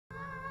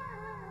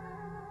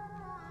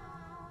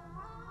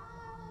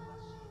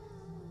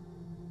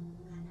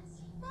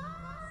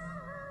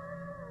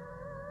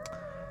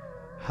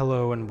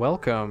Hello and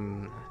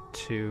welcome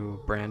to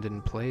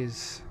Brandon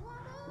Plays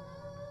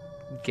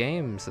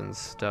Games and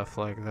stuff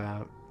like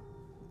that.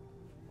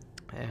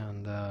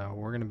 And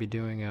we're going to be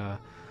doing a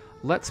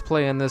Let's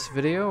Play in this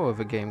video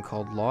of a game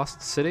called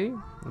Lost City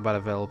by a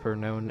developer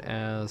known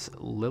as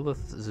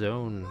Lilith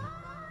Zone.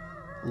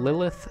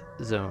 Lilith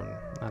Zone,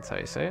 that's how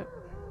you say it.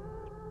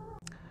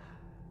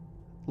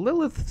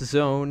 Lilith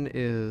Zone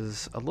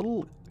is a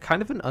little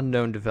kind of an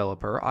unknown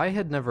developer. I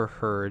had never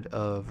heard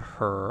of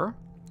her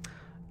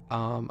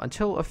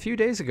until a few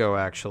days ago,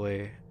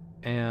 actually,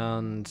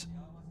 and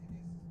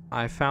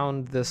I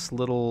found this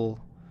little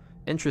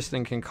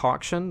interesting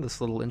concoction, this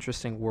little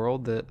interesting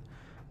world that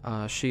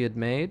she had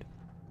made,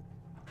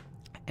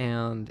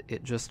 and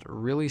it just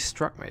really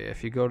struck me.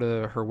 If you go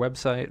to her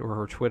website or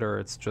her Twitter,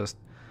 it's just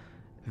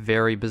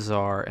very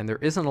bizarre, and there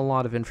isn't a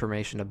lot of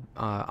information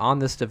on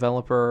this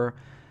developer.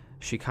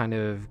 She kind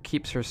of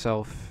keeps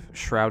herself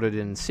shrouded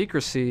in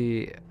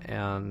secrecy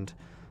and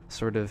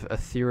sort of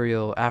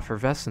ethereal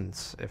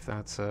effervescence, if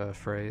that's a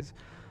phrase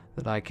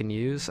that I can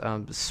use,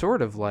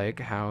 sort of like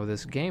how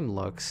this game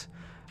looks.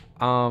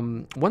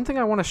 One thing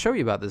I want to show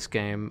you about this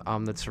game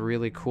that's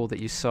really cool that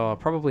you saw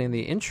probably in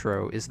the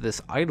intro is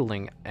this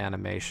idling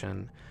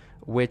animation,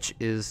 which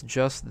is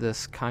just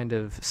this kind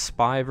of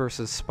spy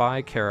versus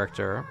spy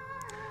character.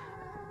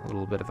 A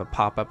little bit of a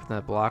pop-up in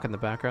that block in the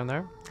background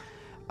there.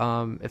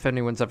 If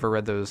anyone's ever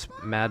read those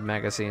Mad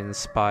Magazine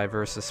spy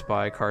versus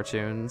spy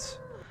cartoons,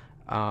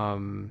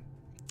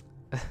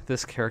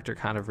 this character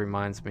kind of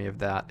reminds me of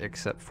that,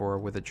 except for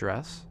with a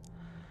dress.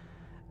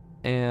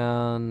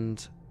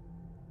 And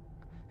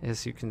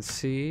as you can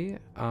see,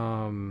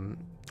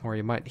 or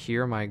you might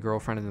hear, my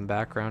girlfriend in the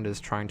background is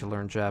trying to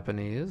learn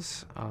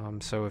Japanese.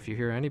 So if you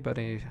hear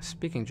anybody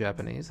speaking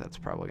Japanese, that's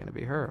probably going to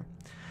be her.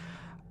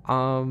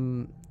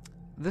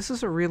 This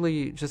is a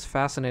really just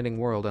fascinating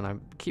world, and I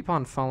keep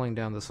on falling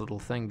down this little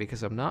thing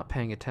because I'm not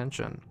paying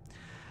attention.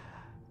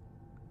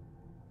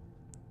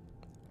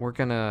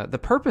 The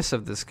purpose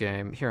of this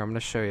game, here, I'm gonna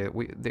show you.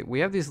 We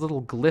have these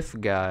little glyph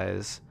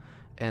guys,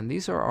 and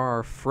these are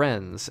our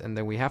friends, and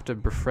then we have to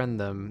befriend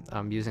them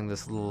using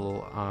this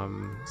little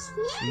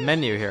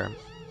menu here.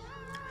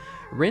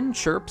 Rin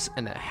chirps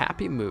in a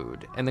happy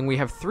mood, and then we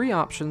have three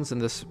options in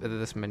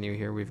this menu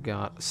here. We've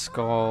got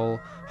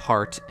skull,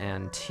 heart,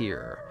 and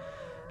tear.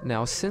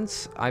 Now,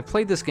 since I've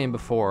played this game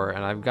before,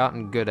 and I've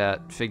gotten good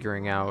at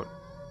figuring out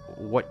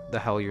what the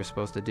hell you're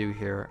supposed to do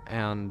here,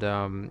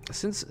 and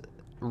since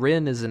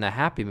Rin is in a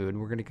happy mood,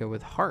 we're going to go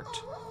with heart.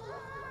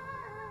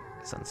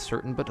 It's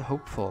uncertain but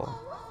hopeful.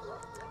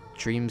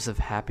 Dreams of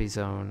happy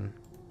zone.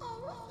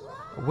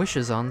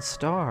 Wishes on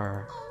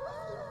star.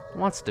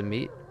 Wants to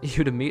meet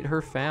you to meet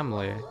her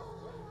family.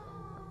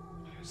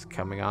 She's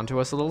coming on to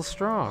us a little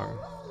strong.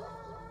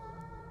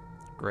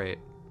 Great.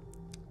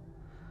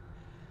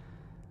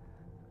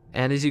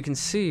 And as you can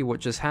see,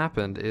 what just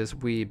happened is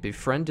we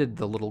befriended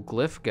the little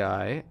glyph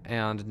guy,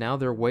 and now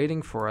they're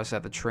waiting for us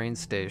at the train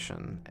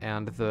station.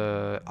 And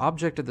the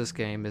object of this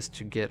game is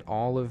to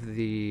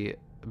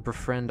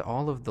befriend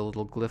all of the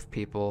little glyph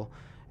people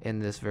in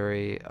this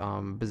very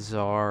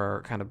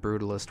bizarre, kind of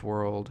brutalist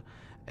world,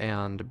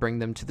 and bring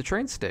them to the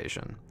train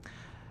station,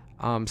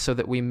 so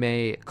that we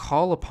may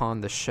call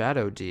upon the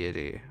shadow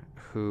deity,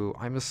 who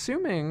I'm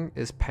assuming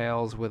is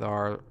pals with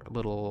our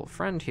little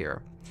friend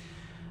here.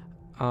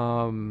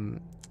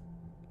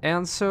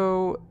 And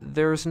so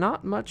there's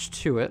not much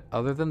to it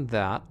other than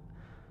that.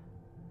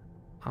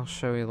 I'll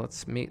show you.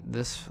 Let's meet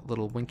this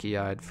little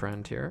winky-eyed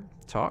friend here.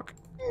 Talk.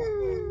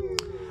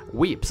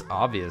 Weeps,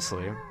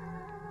 obviously.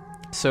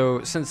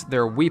 So since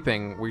they're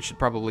weeping, we should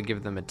probably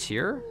give them a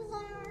tear.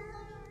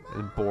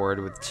 Bored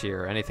with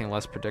tear. Anything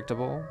less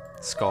predictable?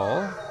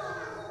 Skull.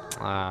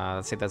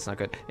 Let's see, that's not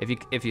good.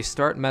 If you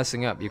start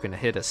messing up, you can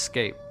hit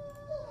escape.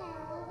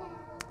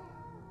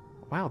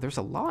 Wow, there's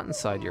a lot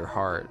inside your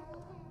heart.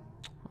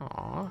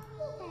 Aww.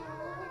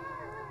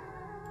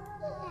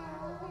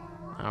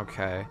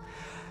 Okay.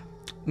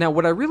 Now,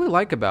 what I really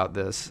like about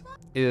this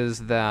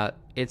is that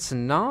it's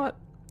not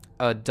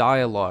a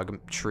dialogue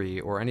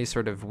tree or any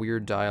sort of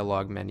weird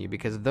dialogue menu,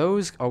 because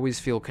those always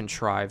feel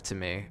contrived to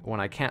me when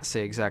I can't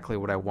say exactly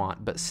what I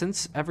want. But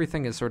since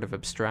everything is sort of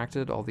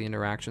abstracted, all the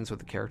interactions with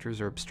the characters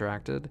are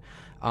abstracted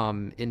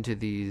into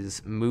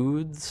these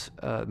moods,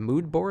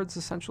 mood boards,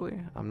 essentially.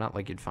 Not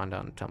like you'd find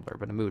on Tumblr,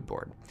 but a mood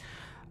board.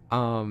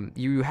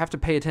 You have to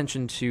pay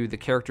attention to the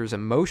character's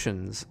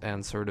emotions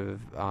and sort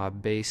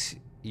of base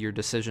your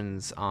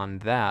decisions on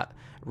that,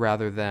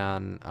 rather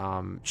than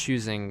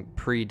choosing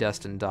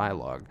predestined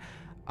dialogue,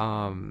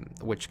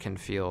 which can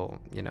feel,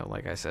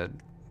 like I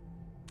said,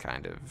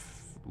 kind of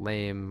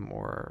lame,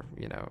 or,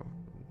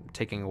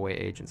 taking away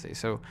agency.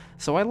 So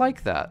I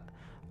like that.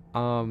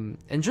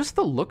 And just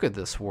the look of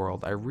this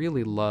world, I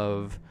really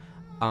love.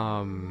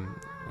 And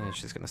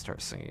she's gonna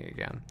start singing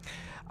again.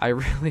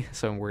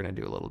 So we're gonna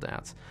do a little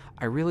dance.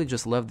 I really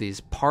just love these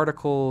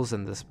particles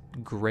and this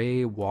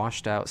gray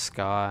washed out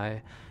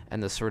sky,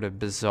 and this sort of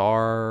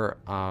bizarre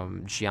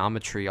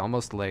geometry,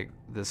 almost like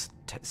this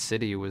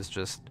city was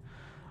just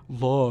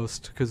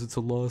lost because it's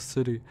a lost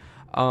city.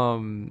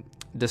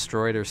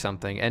 destroyed or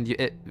something.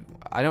 And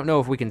I don't know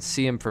if we can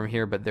see him from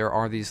here, but there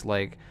are these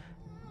like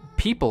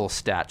people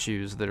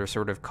statues that are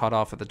sort of cut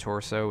off at the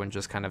torso and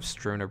just kind of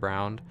strewn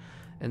around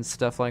and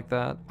stuff like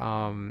that.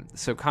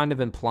 So kind of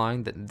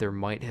implying that there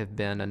might have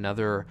been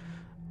another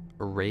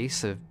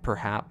race of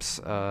perhaps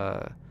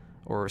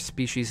or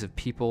species of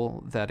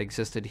people that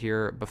existed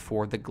here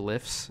before the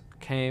glyphs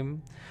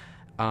came,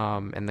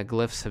 and the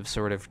glyphs have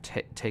sort of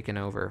taken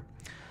over.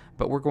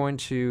 But we're going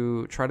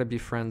to try to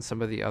befriend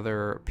some of the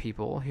other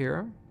people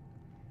here.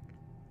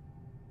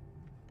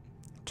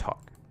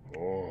 Talk.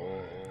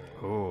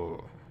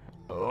 Oh.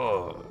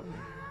 Oh.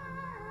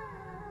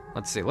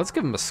 Let's see. Let's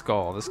give him a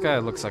skull. This guy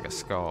looks like a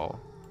skull.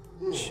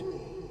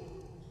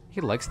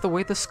 He likes the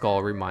way the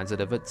skull reminds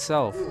it of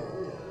itself.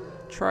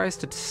 Tries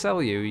to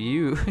sell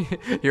you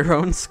your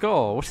own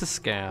skull. What a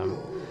scam.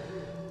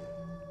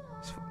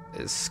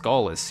 His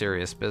skull is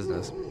serious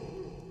business.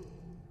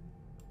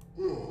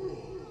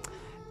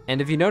 And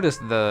if you notice,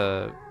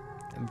 the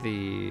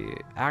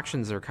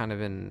actions are kind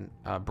of in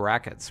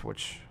brackets,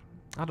 which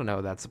I don't know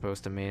what that's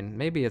supposed to mean.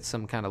 Maybe it's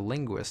some kind of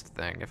linguist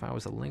thing. If I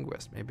was a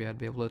linguist, maybe I'd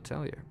be able to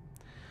tell you.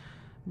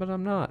 But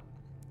I'm not.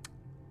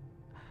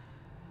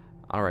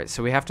 Alright,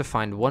 so we have to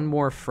find one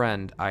more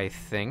friend, I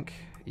think.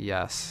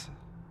 Yes.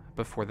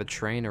 Before the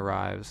train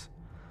arrives.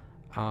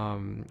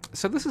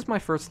 So this is my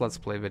first Let's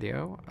Play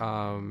video.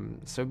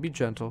 So be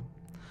gentle.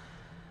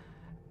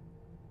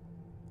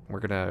 We're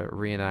gonna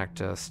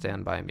reenact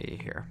Stand By Me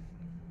here.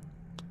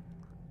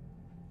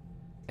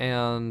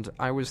 And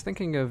I was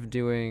thinking of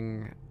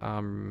doing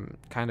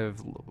kind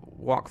of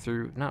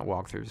not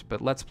walkthroughs,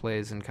 but Let's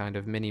Plays and kind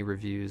of mini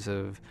reviews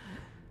of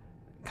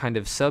kind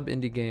of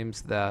sub-indie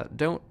games that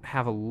don't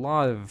have a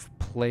lot of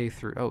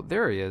playthrough. Oh,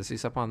 there he is.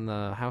 He's up on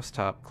the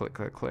housetop. Click,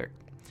 click, click.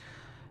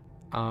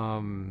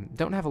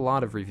 Don't have a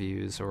lot of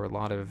reviews or a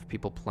lot of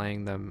people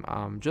playing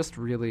them. Just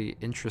really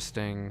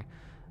interesting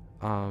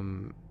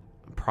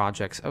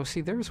projects. Oh,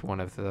 see, there's one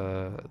of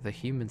the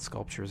human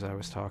sculptures I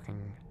was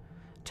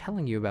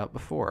telling you about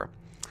before.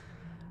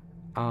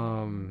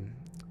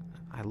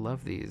 I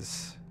love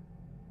these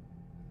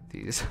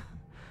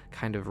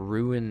kind of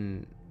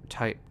ruin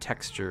type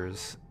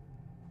textures,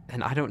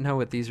 and I don't know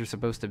what these are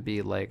supposed to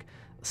be, like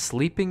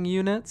sleeping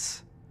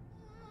units.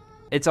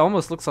 It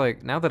almost looks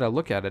like, now that I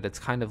look at it, it's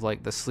kind of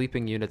like the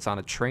sleeping units on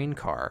a train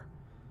car.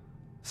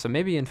 So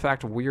maybe in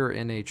fact we're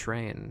in a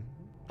train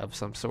of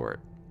some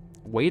sort,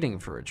 waiting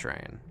for a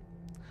train.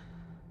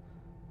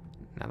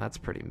 Now that's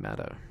pretty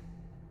meta.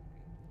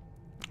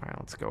 Alright,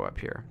 let's go up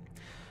here.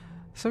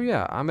 So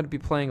yeah, I'm going to be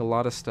playing a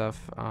lot of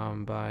stuff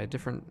by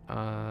different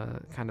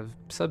kind of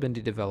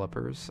sub-indie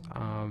developers.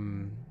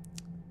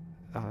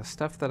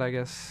 Stuff that I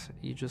guess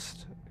you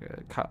just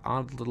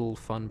odd little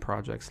fun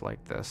projects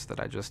like this that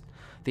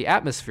the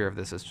atmosphere of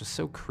this is just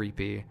so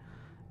creepy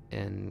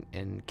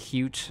and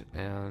cute,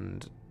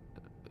 and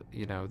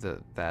you know,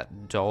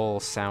 that dull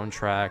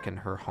soundtrack and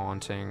her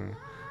haunting,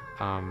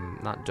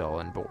 not dull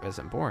and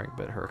isn't boring,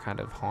 but her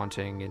kind of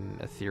haunting and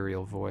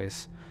ethereal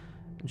voice.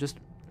 Just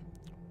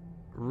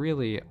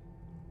really,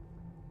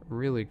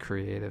 really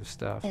creative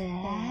stuff. I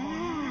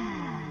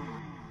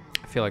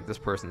feel like this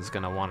person's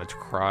gonna want to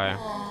cry.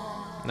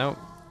 Nope.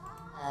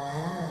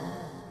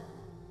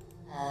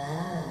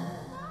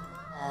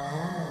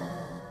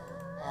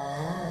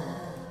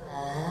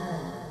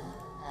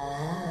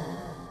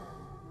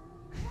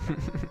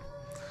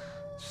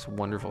 Just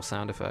wonderful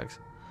sound effects.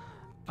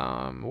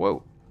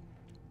 Whoa.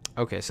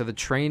 Okay, so the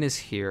train is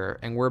here,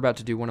 and we're about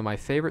to do one of my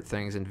favorite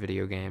things in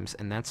video games,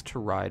 and that's to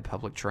ride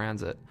public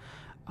transit.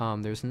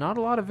 There's not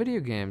a lot of video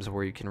games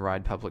where you can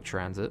ride public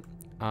transit,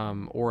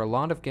 or a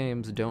lot of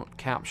games don't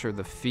capture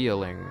the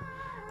feeling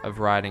of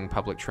riding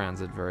public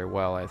transit very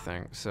well, I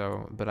think.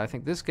 So, but I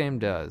think this game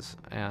does,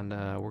 and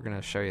we're going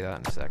to show you that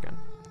in a second.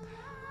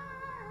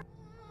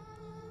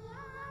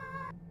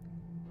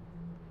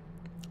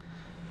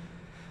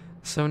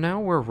 So now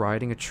we're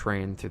riding a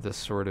train through this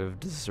sort of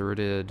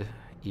deserted,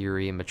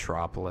 eerie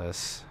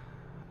metropolis.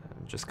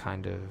 It just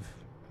kind of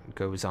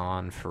goes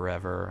on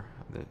forever.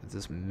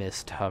 This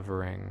mist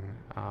hovering.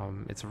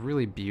 It's a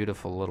really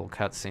beautiful little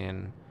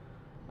cutscene.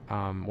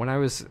 When I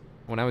was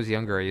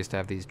younger, I used to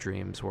have these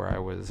dreams where I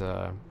was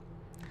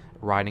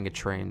riding a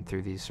train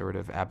through these sort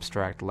of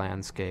abstract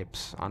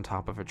landscapes on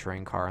top of a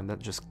train car, and that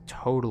just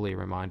totally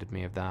reminded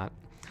me of that.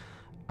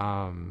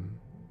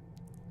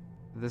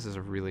 This is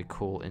a really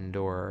cool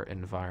indoor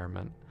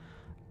environment.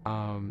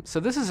 So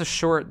this is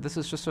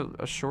just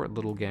a short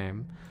little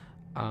game.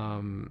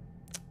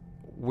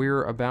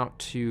 We're about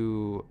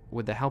to,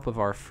 with the help of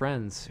our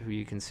friends, who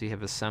you can see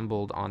have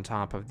assembled on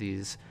top of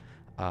these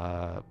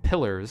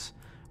pillars,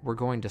 we're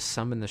going to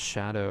summon the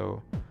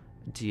shadow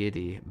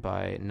deity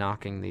by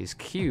knocking these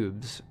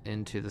cubes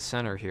into the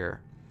center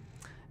here,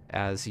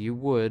 as you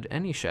would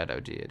any shadow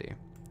deity.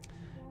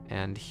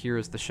 And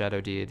here's the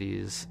shadow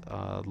deity's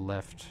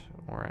left,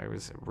 or I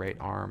was right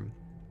arm.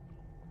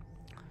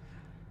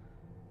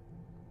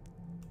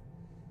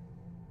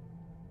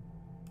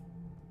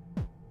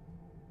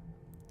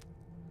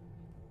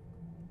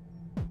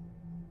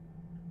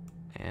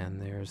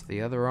 And there's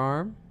the other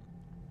arm.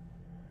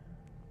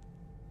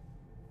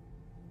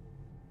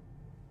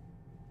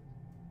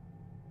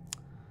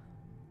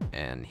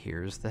 And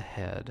here's the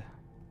head.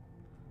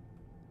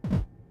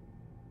 And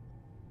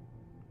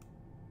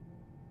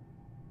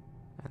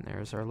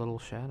there's our little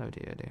shadow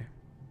deity.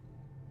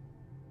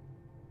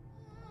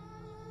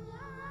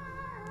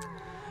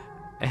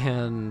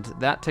 And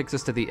that takes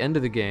us to the end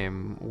of the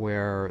game,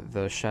 where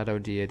the shadow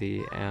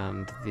deity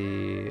and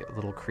the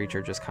little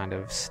creature just kind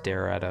of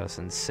stare at us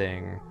and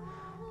sing,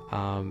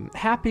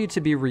 happy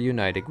to be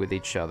reunited with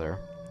each other.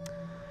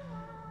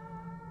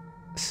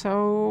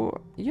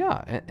 So,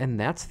 yeah, and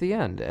that's the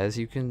end, as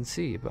you can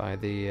see by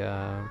the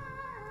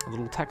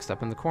little text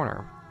up in the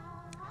corner.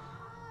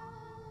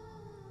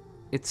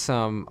 It's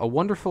a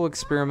wonderful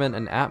experiment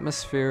in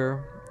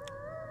atmosphere.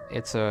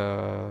 It's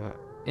an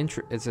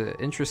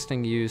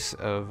interesting use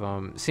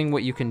of seeing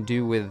what you can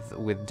do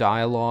with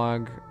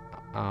dialogue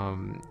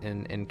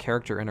and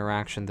character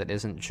interaction that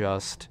isn't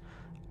just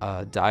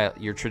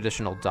your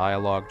traditional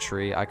dialogue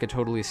tree. I could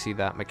totally see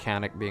that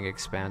mechanic being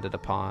expanded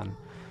upon.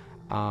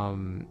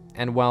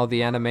 And while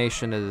the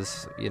animation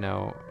is,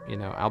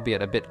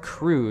 albeit a bit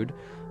crude,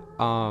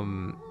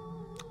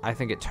 I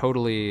think it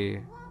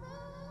totally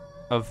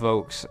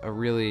evokes a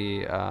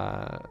really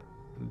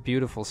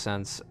beautiful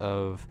sense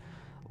of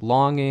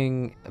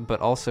longing,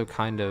 but also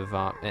kind of,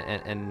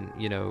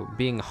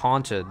 being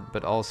haunted,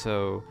 but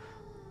also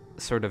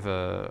sort of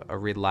a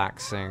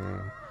relaxing,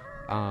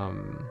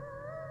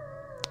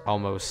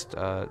 almost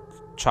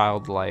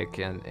childlike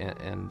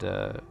and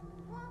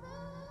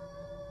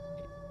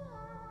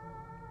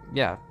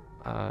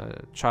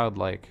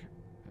childlike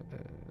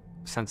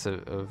sense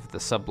of the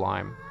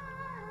sublime.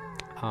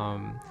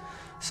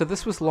 So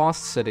this was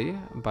Lost City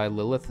by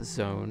Lilith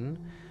Zone,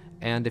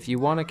 and if you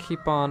want to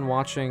keep on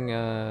watching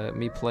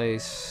me play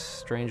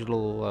strange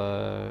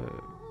little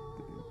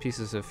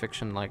pieces of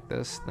fiction like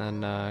this,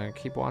 then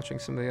keep watching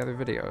some of the other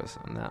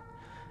videos, and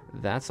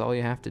that's all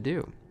you have to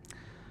do.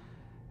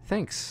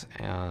 Thanks,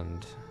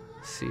 and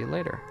see you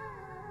later.